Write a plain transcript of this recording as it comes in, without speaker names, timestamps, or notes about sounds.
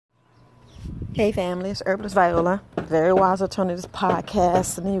Hey family, it's Herbalist Viola, Very Wise Alternatives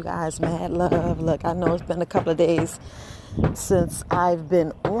Podcast, and you guys, mad love. Look, I know it's been a couple of days since I've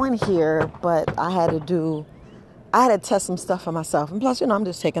been on here, but I had to test some stuff for myself, and plus, I'm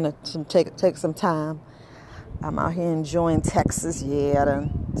just taking some time. I'm out here enjoying Texas. I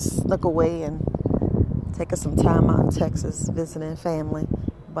done snuck away and taking some time out in Texas, visiting family,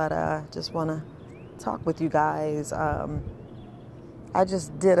 but just want to talk with you guys. I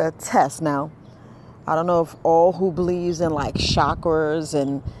just did a test now. I don't know if all who believes in like chakras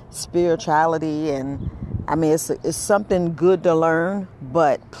and spirituality, and I mean, it's something good to learn,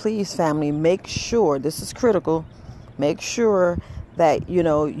 but please, family, make sure, this is critical, make sure that, you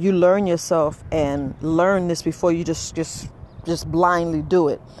learn yourself and learn this before you just blindly do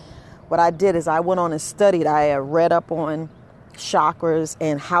it. What I did is I went on and studied. I read up on chakras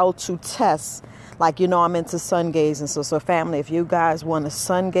and how to test. Like, I'm into sun gazing. So family, if you guys want to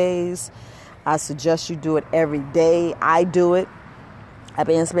sun gaze, I suggest you do it every day. I do it.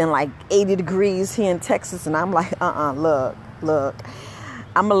 It's been like 80 degrees here in Texas, and I'm like, look,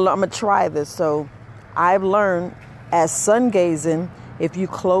 I'm gonna try this. So I've learned as sun gazing, if you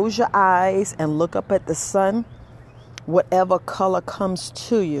close your eyes and look up at the sun, whatever color comes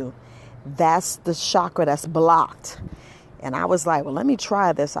to you, that's the chakra that's blocked. And I was like, well, let me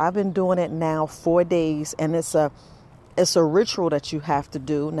try this. I've been doing it now 4 days, and it's a ritual that you have to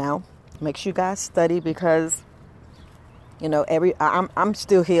do now. Make sure you guys study because, I'm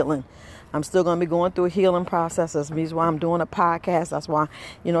still healing. I'm still going to be going through a healing process. That's the reason why I'm doing a podcast. That's why,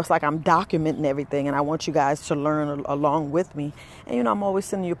 it's like I'm documenting everything, and I want you guys to learn along with me. And, I'm always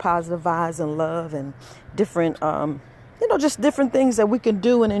sending you positive vibes and love and different, just different things that we can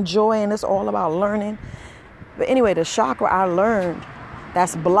do and enjoy. And it's all about learning. But anyway, the chakra I learned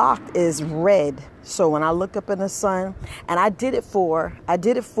that's blocked is red. So when I look up in the sun, and I did it for,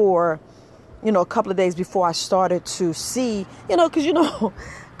 a couple of days before I started to see, because,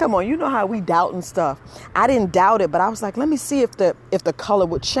 come on, how we doubt and stuff. I didn't doubt it, but I was like, let me see if the color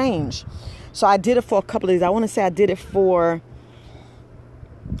would change. So I did it for a couple of days. I want to say I did it for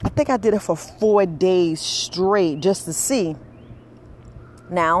 4 days straight just to see.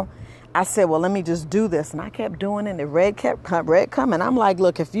 Now, I said, well, let me just do this. And I kept doing it. And the red coming. I'm like,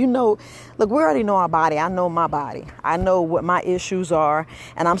 look, we already know our body. I know my body. I know what my issues are.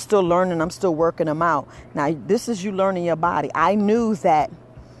 And I'm still learning. I'm still working them out. Now, this is you learning your body. I knew that,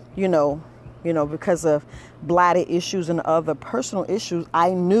 because of bladder issues and other personal issues, I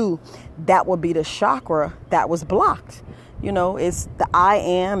knew that would be the chakra that was blocked. It's the I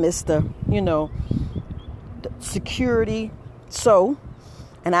am. It's the security. So...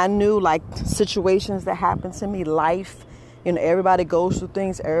 And I knew like situations that happen to me, life, everybody goes through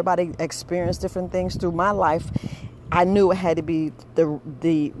things. Everybody experienced different things through my life. I knew it had to be the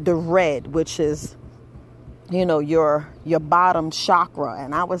red, which is, your bottom chakra.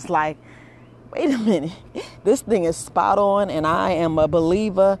 And I was like, wait a minute, this thing is spot on. And I am a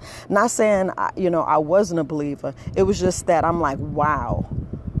believer. Not saying, I wasn't a believer. It was just that I'm like, wow,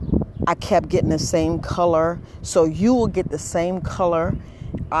 I kept getting the same color. So you will get the same color.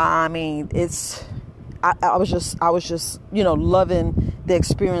 I mean, I was just, loving the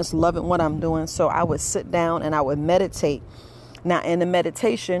experience, loving what I'm doing. So I would sit down and I would meditate. Now, in the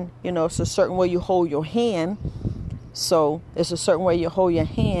meditation, it's a certain way you hold your hand. So it's a certain way you hold your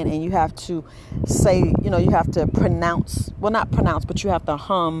hand, and you have to say, you have to pronounce, well, not pronounce, but you have to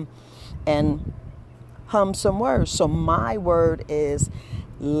hum some words. So my word is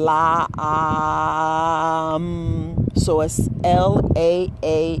La. So it's LAAAM.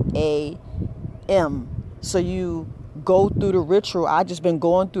 So you go through the ritual. I just been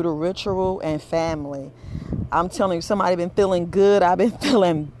going through the ritual, and family, I'm telling you, somebody been feeling good. I've been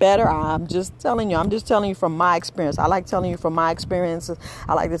feeling better. I'm just telling you from my experience. I like telling you from my experiences.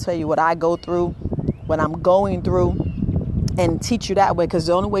 I like to tell you what I go through, what I'm going through, and teach you that way, because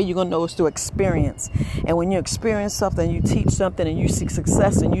the only way you're going to know is through experience. And when you experience something, you teach something, and you see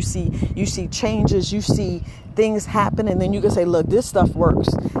success, and you see changes, you see things happen, and then you can say, look, this stuff works.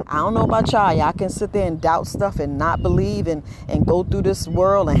 I don't know about y'all can sit there and doubt stuff and not believe and go through this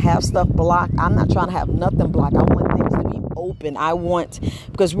world and have stuff blocked. I'm not trying to have nothing blocked. I want things to be open.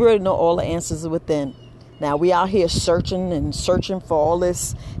 Because we already know all the answers are within. Now we out here searching for all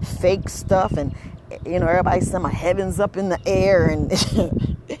this fake stuff, and everybody's saying my heaven's up in the air and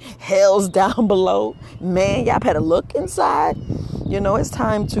hell's down below. Man, y'all better look inside. It's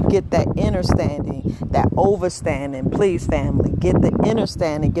time to get that understanding, that overstanding. Please, family, get the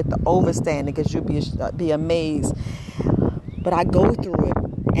understanding, get the overstanding, because you'll be amazed. But I go through it,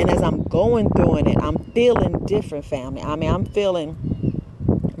 and as I'm going through it, I'm feeling different, family. I mean, I'm feeling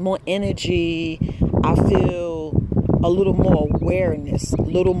more energy. I feel a little more awareness, a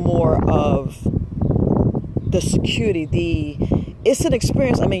little more of the security. It's an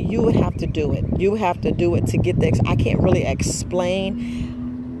experience. I mean, you would have to do it. You have to do it to get I can't really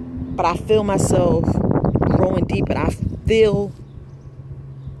explain, but I feel myself growing deep, and I feel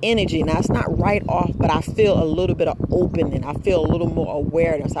energy. Now, it's not right off, but I feel a little bit of opening. I feel a little more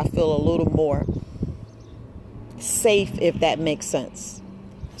awareness. I feel a little more safe, if that makes sense.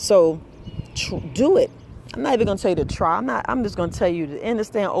 So do it. I'm not even going to tell you to try. I'm just going to tell you to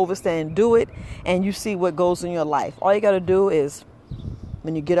understand, overstand, do it, and you see what goes in your life. All you got to do is,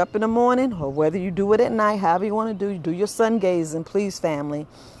 when you get up in the morning, or whether you do it at night, however you want to do, you do your sun gazing, please, family.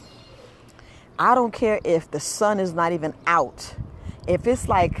 I don't care if the sun is not even out. If it's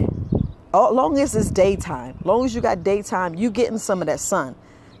like, long as it's daytime, long as you got daytime, you getting some of that sun.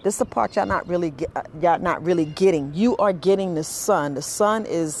 This is the part y'all not really getting. You are getting the sun. The sun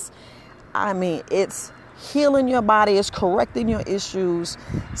is, it's healing your body, it's correcting your issues.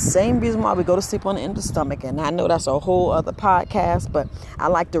 Same reason why we go to sleep on the empty stomach. And I know that's a whole other podcast, but I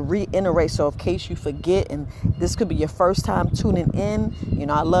like to reiterate, so in case you forget, and this could be your first time tuning in.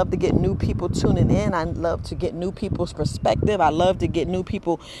 I love to get new people tuning in. I love to get new people's perspective. I love to get new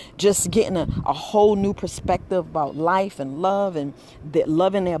people just getting a whole new perspective about life and love, and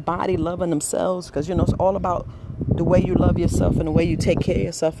loving their body, loving themselves, because it's all about the way you love yourself, and the way you take care of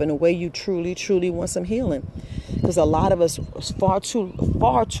yourself, and the way you truly, truly want some healing. Because a lot of us far too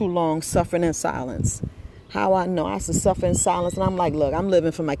long suffering in silence. How I know? I used to suffer in silence, and I'm like, look, I'm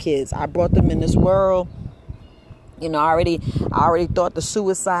living for my kids. I brought them in this world. I already thought the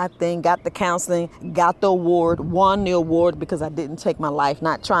suicide thing, got the counseling, got the award, won the award because I didn't take my life.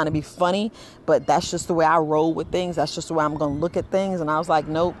 Not trying to be funny, but that's just the way I roll with things. That's just the way I'm going to look at things. And I was like,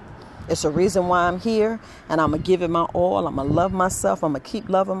 nope. It's a reason why I'm here, and I'm going to give it my all. I'm going to love myself. I'm going to keep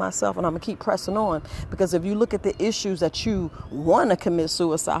loving myself, and I'm going to keep pressing on. Because if you look at the issues that you want to commit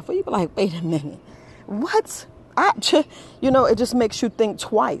suicide for, you be like, wait a minute, what? It just makes you think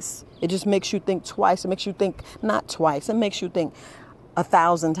twice. It just makes you think twice. It makes you think not twice. It makes you think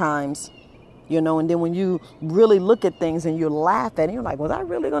 1,000 times, and then when you really look at things and you laugh at it, you're like, was I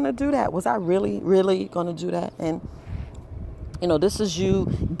really going to do that? Was I really, really going to do that? And this is you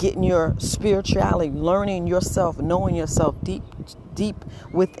getting your spirituality, learning yourself, knowing yourself deep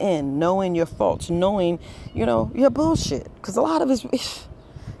within, knowing your faults, knowing, your bullshit. Because a lot of us, a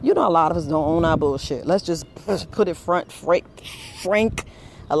lot of us don't own our bullshit. Let's just put it frank.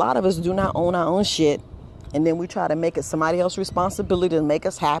 A lot of us do not own our own shit. And then we try to make it somebody else's responsibility to make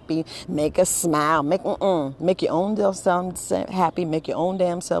us happy, make us smile, make your own damn self happy, make your own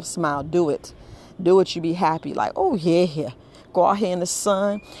damn self smile. Do it. You be happy. Like, oh, yeah. Go out here in the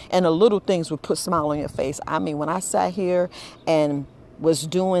sun, and the little things would put a smile on your face. When I sat here and was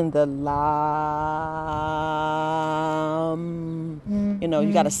doing the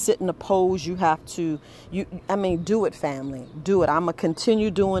you got to sit in the pose. You have to, do it, family. Do it. I'm going to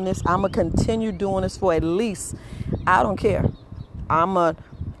continue doing this. I'm going to continue doing this for at least, I don't care. I'm going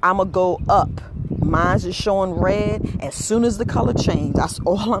to go up. Mine's is showing red as soon as the color change. That's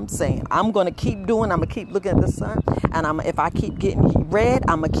all I'm saying. I'm going to keep doing. I'm going to keep looking at the sun. And if I keep getting red,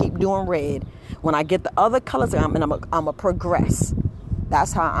 I'm going to keep doing red. When I get the other colors, I'm going to progress.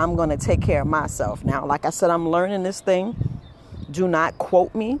 That's how I'm going to take care of myself. Now, like I said, I'm learning this thing. Do not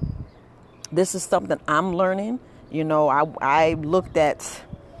quote me. This is something I'm learning. I looked at,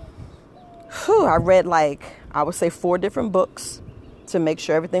 I read I would say 4 different books to make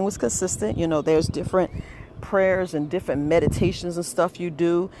sure everything was consistent. There's different prayers and different meditations and stuff you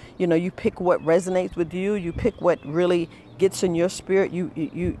do. You pick what resonates with you. You pick what really gets in your spirit.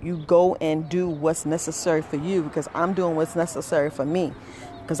 You go and do what's necessary for you, because I'm doing what's necessary for me.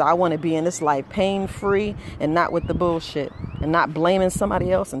 Because I want to be in this life pain-free and not with the bullshit, and not blaming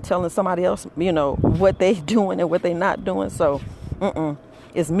somebody else and telling somebody else, what they doing and what they not doing. So,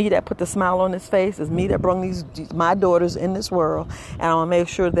 It's me that put the smile on his face. It's me that brought my daughters in this world. And I want to make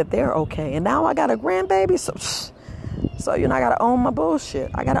sure that they're okay. And now I got a grandbaby. So I got to own my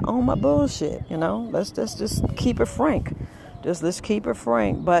bullshit. Let's just keep it frank. Let's keep it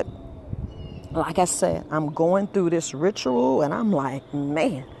frank. But like I said, I'm going through this ritual, and I'm like,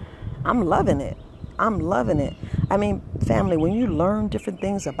 man, I'm loving it. Family, when you learn different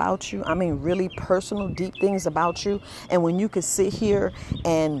things about you, really personal, deep things about you, and when you could sit here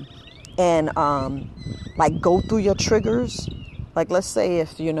and go through your triggers, like let's say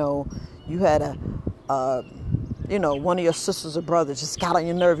if, you had one of your sisters or brothers just got on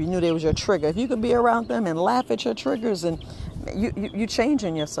your nerve, you knew they was your trigger. If you could be around them and laugh at your triggers, and you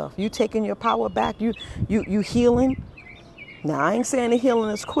changing yourself, you taking your power back, you healing. Now, I ain't saying the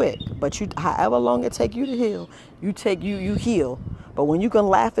healing is quick, but however long it take you to heal, you heal. But when you can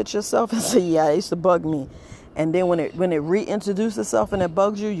laugh at yourself and say, yeah, it used to bug me. And then when it reintroduces itself and it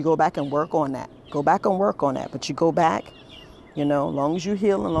bugs you, you go back and work on that. Go back and work on that. But you go back, as long as you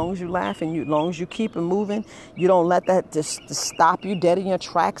heal, as long as you laugh, and as long as you keep it moving, you don't let that just stop you dead in your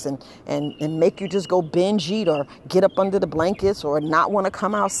tracks and make you just go binge eat or get up under the blankets or not want to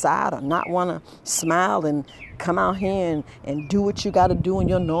come outside or not want to smile and come out here and do what you got to do in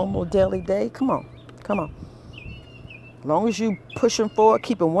your normal daily day. Come on. As long as you pushing forward,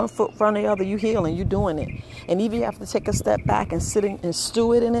 keeping one foot in front of the other, you heal and you doing it. And even if you have to take a step back and sit and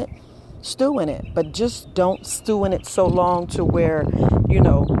stew in it. But just don't stew in it so long to where,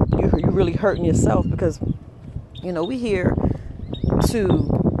 you're really hurting yourself, because, we here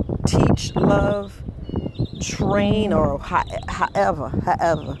to teach, love, train, or however.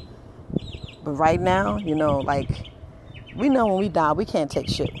 But right now, we know when we die, we can't take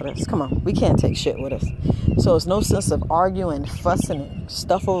shit with us. Come on, we can't take shit with us. So it's no sense of arguing, fussing, and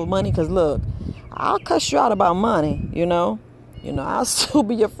stuff over money. Because look, I'll cuss you out about money, I'll still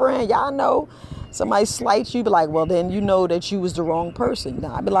be your friend. Y'all know somebody slights you, be like, well, then you know that you was the wrong person.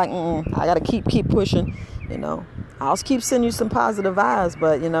 Now I'd be like, I got to keep pushing, I'll keep sending you some positive vibes,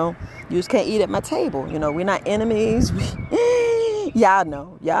 but, you just can't eat at my table. We're not enemies. Y'all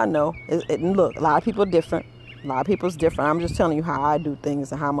know. And look, a lot of people are different. A lot of people's different. I'm just telling you how I do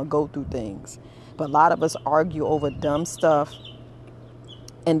things and how I'm going to go through things. But a lot of us argue over dumb stuff.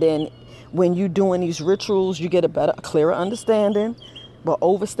 And then when you're doing these rituals, you get a clearer understanding. But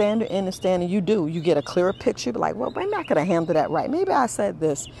understanding, you get a clearer picture. Be like, well, maybe I could have handled that right. Maybe I said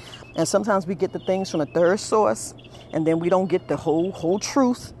this. And sometimes we get the things from a third source, and then we don't get the whole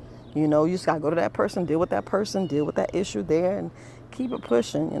truth. You just got to go to that person, deal with that issue there, and keep it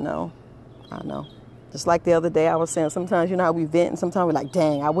pushing, I know. Just like the other day, I was saying, sometimes, how we vent, and sometimes we're like,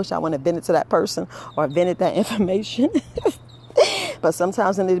 dang, I wish I wouldn't have vented to that person or vented that information. But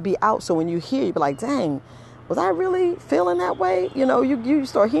sometimes it need to be out. So when you hear, you be like, dang, was I really feeling that way? You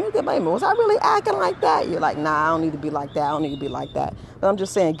start hearing that, baby, was I really acting like that? You're like, nah, I don't need to be like that. I don't need to be like that. But I'm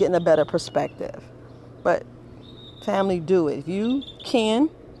just saying, getting a better perspective. But family, do it. If you can,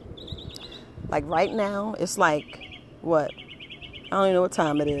 like right now, it's like, what? I don't even know what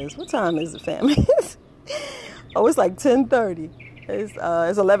time it is. What time is it, family? Oh, it's like 10:30. It's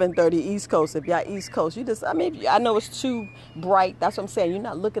 11:30 East Coast. If y'all East Coast, I know it's too bright. That's what I'm saying. You're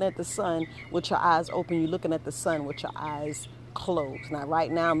not looking at the sun with your eyes open. You're looking at the sun with your eyes closed. Now, right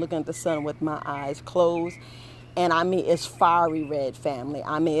now, I'm looking at the sun with my eyes closed. And it's fiery red, family.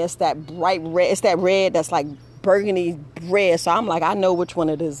 It's that bright red. It's that red that's like burgundy red. So I'm like, I know which one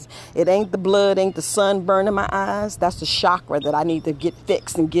it is. It ain't the blood, ain't the sun burning my eyes. That's the chakra that I need to get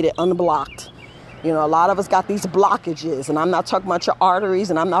fixed and get it unblocked. A lot of us got these blockages, and I'm not talking about your arteries,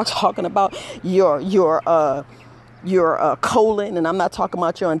 and I'm not talking about your colon, and I'm not talking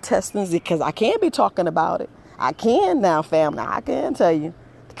about your intestines, because I can't be talking about it. I can now, family. I can tell you.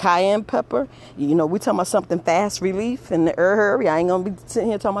 Cayenne pepper, we talking about something fast relief in the herb. I ain't gonna be sitting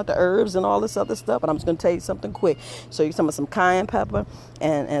here talking about the herbs and all this other stuff, but I'm just gonna tell you something quick. So you're talking about some cayenne pepper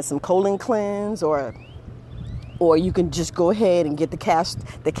and some colon cleanse, or you can just go ahead and get the castor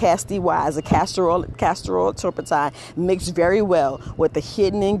oil turpentine mixed very well with the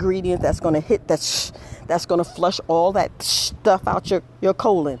hidden ingredient that's going to flush all that stuff out your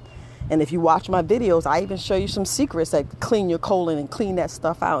colon. And if you watch my videos, I even show you some secrets that clean your colon and clean that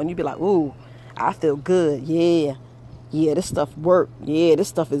stuff out. And you be like, ooh, I feel good. Yeah, this stuff worked. Yeah, this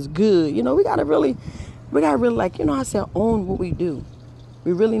stuff is good. We gotta really like, I said, own what we do.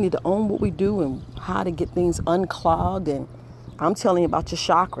 We really need to own what we do and how to get things unclogged. And I'm telling you about your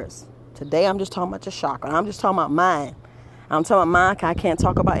chakras. Today, I'm just talking about your chakra. I'm just talking about mine. I'm talking about mine. I can't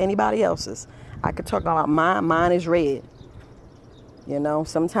talk about anybody else's. I could talk about mine. Mine is red.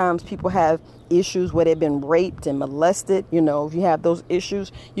 Sometimes people have issues where they've been raped and molested. If you have those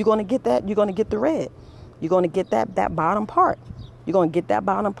issues, you're going to get that. You're going to get the red. You're going to get that bottom part. You're going to get that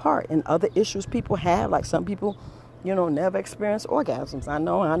bottom part. And other issues people have, like some people, never experience orgasms. I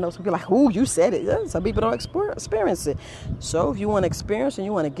know some people like, ooh, you said it. Yeah, some people don't experience it. So if you want to experience and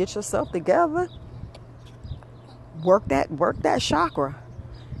you want to get yourself together, work that chakra.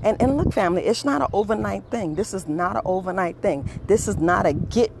 And look, family, it's not an overnight thing. This is not an overnight thing. This is not a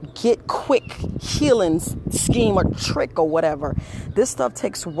get quick healing scheme or trick or whatever. This stuff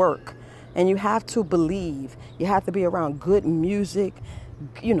takes work. And you have to believe. You have to be around good music.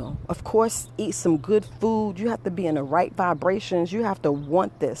 Of course, eat some good food. You have to be in the right vibrations. You have to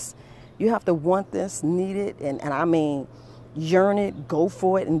want this. You have to want this, need it, and yearn it, go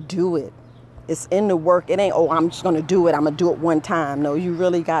for it, and do it. It's in the work. It ain't, oh, I'm just going to do it. I'm going to do it one time. No, you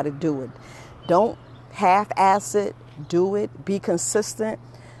really got to do it. Don't half-ass it. Do it. Be consistent.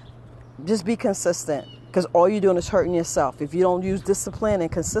 Just be consistent. Because all you're doing is hurting yourself. If you don't use discipline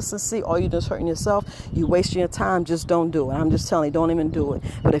and consistency, all you're doing is hurting yourself. You wasting your time. Just don't do it. I'm just telling you, don't even do it.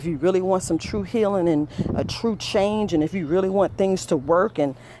 But if you really want some true healing and a true change, and if you really want things to work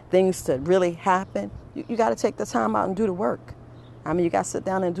and things to really happen, you got to take the time out and do the work. I mean, you got to sit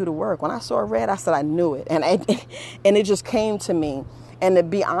down and do the work. When I saw red, I said I knew it. And it just came to me. And to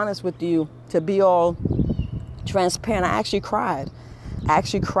be honest with you, to be all transparent, I actually cried.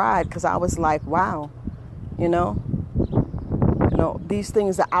 Because I was like, wow. You know, these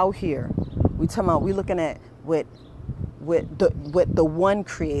things are out here. We looking at what the one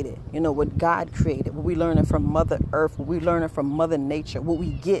created, what God created, what we learning from Mother Earth, what we learning from Mother Nature, what we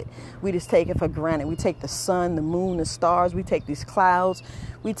get. We just take it for granted. We take the sun, the moon, the stars. We take these clouds.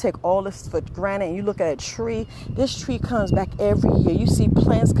 We take all this for granted. And you look at a tree. This tree comes back every year. You see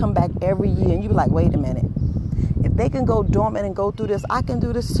plants come back every year. And you be like, wait a minute. If they can go dormant and go through this, I can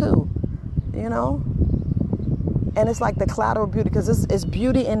do this too, And it's like the collateral beauty, because it's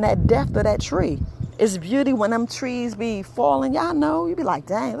beauty in that depth of that tree. It's beauty when them trees be falling. Y'all know, you be like,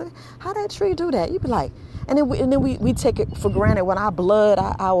 dang, look, how that tree do that? You be like, and then we take it for granted. When our blood,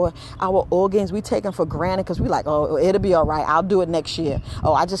 our organs, we take them for granted because we like, oh, it'll be all right. I'll do it next year.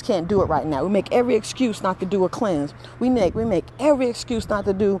 Oh, I just can't do it right now. We make every excuse not to do a cleanse. We make every excuse not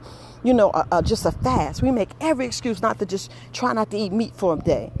to do, just a fast. We make every excuse not to just try not to eat meat for a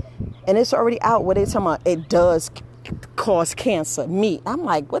day. And it's already out where they talking about it does cause cancer, meat. I'm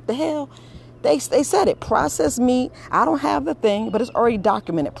like, what the hell? They said it. Processed meat. I don't have the thing, but it's already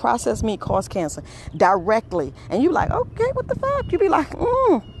documented. Processed meat cause cancer directly. And you like, okay, what the fuck? You be like,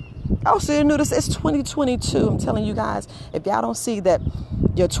 Oh, so you knew this. It's 2022. I'm telling you guys, if y'all don't see that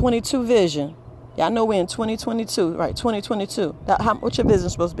your 22 vision, y'all know we're in 2022, right? 2022. What's your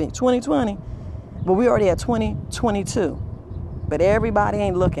vision supposed to be? 2020. But we already at 2022. But everybody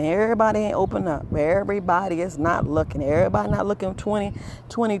ain't looking. Everybody ain't open up. Everybody is not looking. Everybody not looking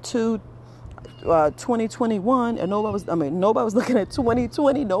 2022, 2021. And nobody was looking at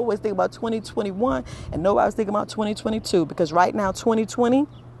 2020. Nobody was thinking about 2021. And nobody was thinking about 2022. Because right now, 2020,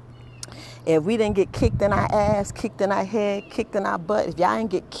 if we didn't get kicked in our ass, kicked in our head, kicked in our butt, if y'all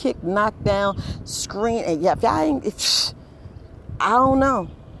ain't get kicked, knocked down, screamed, and if y'all ain't, I don't know.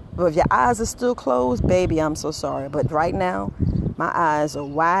 But if your eyes are still closed, baby, I'm so sorry. But right now, my eyes are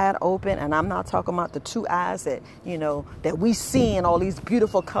wide open, and I'm not talking about the two eyes that, that we see in all these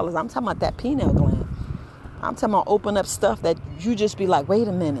beautiful colors. I'm talking about that pineal gland. I'm talking about open up stuff that you just be like, wait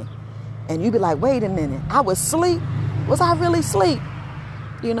a minute. And you be like, wait a minute. I was asleep. Was I really asleep?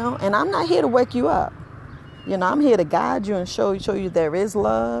 And I'm not here to wake you up. I'm here to guide you and show you there is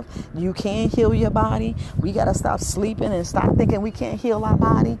love. You can heal your body. We got to stop sleeping and stop thinking we can't heal our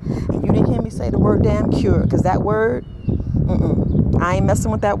body. And you didn't hear me say the word damn cure, because that word, I ain't messing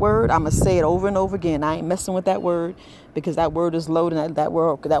with that word. I'm going to say it over and over again. I ain't messing with that word, because that word is loaded. That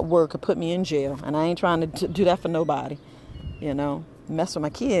word could put me in jail. And I ain't trying to do that for nobody. Mess with my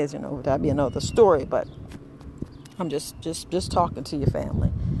kids, that'd be another story. But I'm just talking to your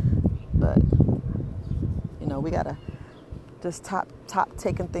family. But we gotta just top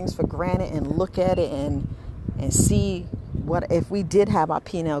taking things for granted and look at it and see what if we did have our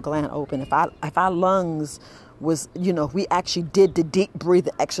pineal gland open, if our lungs was, if we actually did the deep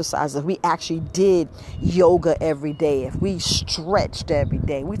breathing exercises, if we actually did yoga every day, if we stretched every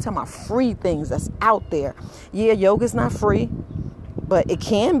day. We talking about free things that's out there. Yeah, yoga's not free, but it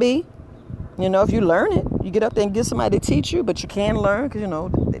can be. If you learn it, you get up there and get somebody to teach you, but you can learn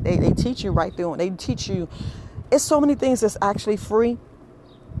because, they teach you right through. They teach you. It's so many things that's actually free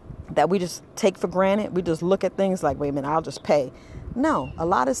that we just take for granted. We just look at things like, wait a minute, I'll just pay. No, a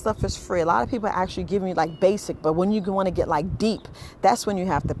lot of stuff is free. A lot of people are actually giving you like basic, but when you want to get like deep, that's when you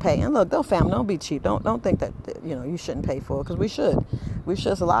have to pay. And look, don't be cheap. Don't think that, you shouldn't pay for it, because we should.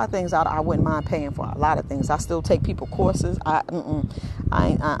 There's a lot of things I wouldn't mind paying for. A lot of things. I still take people courses. I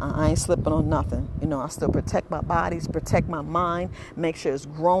ain't slipping on nothing. I still protect my bodies, protect my mind, make sure it's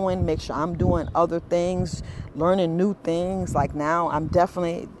growing, make sure I'm doing other things, learning new things. Like now I'm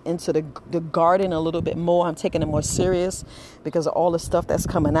definitely into the garden a little bit more. I'm taking it more serious because of all the stuff that's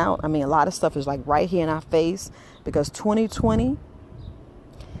coming out. I mean, a lot of stuff is like right here in our face, because 2020,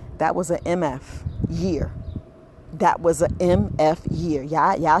 that was an MF year. That was an MF year.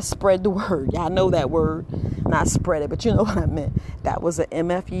 Y'all spread the word. Y'all know that word. Not spread it, but you know what I meant. That was an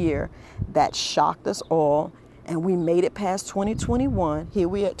MF year that shocked us all. And we made it past 2021. Here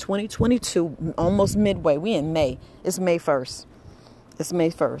we are at 2022, almost midway. We in May. It's May 1st.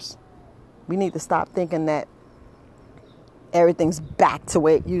 We need to stop thinking that everything's back to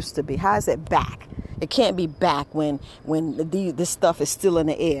where it used to be. How is it back? It can't be back when this stuff is still in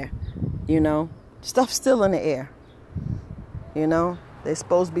the air, you know? Stuff's still in the air, you know? There's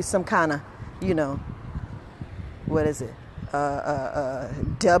supposed to be some kind of, you know, what is it? WAR,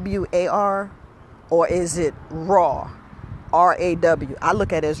 or is it raw? RAW. I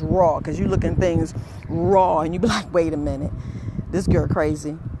look at it as raw, because you look at things raw and you be like, wait a minute, this girl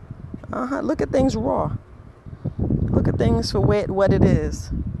crazy. Look at things raw. Look at things for what it is.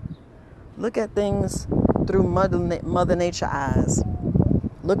 Look at things through Mother Nature eyes.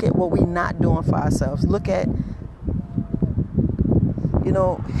 Look at what we're not doing for ourselves. Look at, you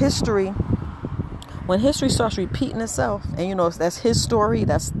know, history. When history starts repeating itself, and you know, that's his story,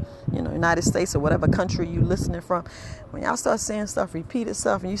 that's, you know, United States or whatever country you listening from. When y'all start seeing stuff repeat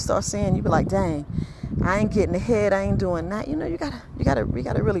itself, and you start seeing, you be like, dang, I ain't getting ahead, I ain't doing that. You know, we gotta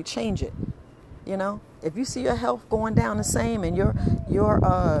really change it. You know, if you see your health going down the same, and your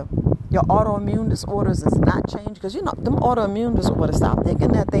autoimmune disorders is not changed, because you know them autoimmune disorders, stop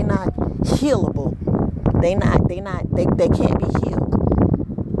thinking that they not healable. They can't be healed.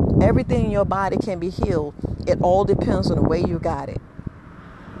 Everything in your body can be healed. It all depends on the way you got it.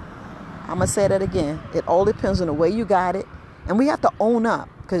 I'm gonna say that again. It all depends on the way you got it, and we have to own up.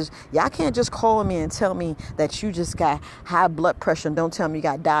 Because y'all can't just call me and tell me that you just got high blood pressure, and don't tell me you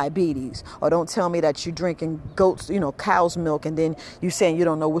got diabetes, or don't tell me that you drinking cow's milk, and then you saying you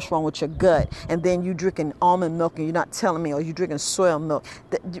don't know what's wrong with your gut, and then you drinking almond milk and you're not telling me, or you drinking soy milk.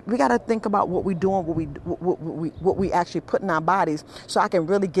 We got to think about what we're doing, what we actually put in our bodies, so I can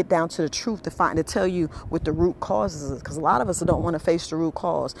really get down to the truth to tell you what the root causes is. Because a lot of us don't want to face the root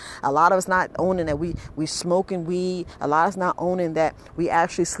cause. A lot of us not owning that we smoking weed. A lot of us not owning that we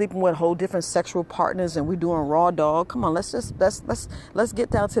actually sleeping with whole different sexual partners, and we doing raw dog. Come on, let's get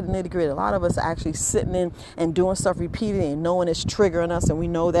down to the nitty gritty. A lot of us are actually sitting in and doing stuff repeatedly and knowing it's triggering us, and we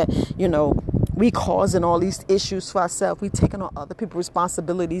know that, you know, we causing all these issues for ourselves. We taking on other people's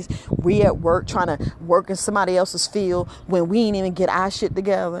responsibilities. We at work trying to work in somebody else's field when we ain't even get our shit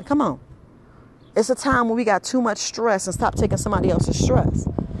together. Come on. It's a time when we got too much stress, and stop taking somebody else's stress.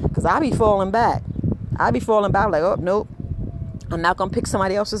 Because I be falling back like, oh, nope. I'm not going to pick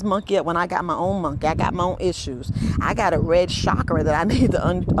somebody else's monkey up when I got my own monkey. I got my own issues. I got a red chakra that I need to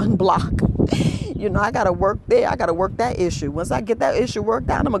unblock. You know, I got to work there. I got to work that issue. Once I get that issue worked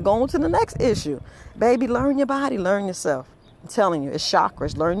out, I'm going to go on to the next issue. Baby, learn your body. Learn yourself. I'm telling you, it's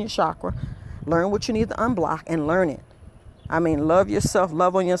chakras. Learn your chakra. Learn what you need to unblock and learn it. I mean, love yourself,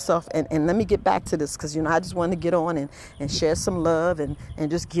 love on yourself. And let me get back to this, because, you know, I just wanted to get on and share some love and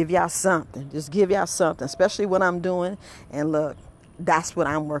just give y'all something. Just give y'all something, especially what I'm doing. And look, that's what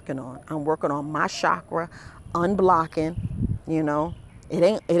I'm working on. I'm working on my chakra, unblocking, you know.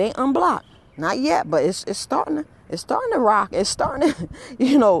 It ain't unblocked. Not yet, but it's starting to rock. It's starting to,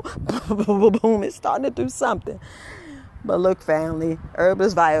 you know, boom, it's starting to do something. But look, family,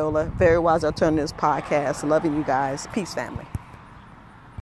 Herbalist Viola, Very Wise Alternatives Podcast. Loving you guys. Peace, family.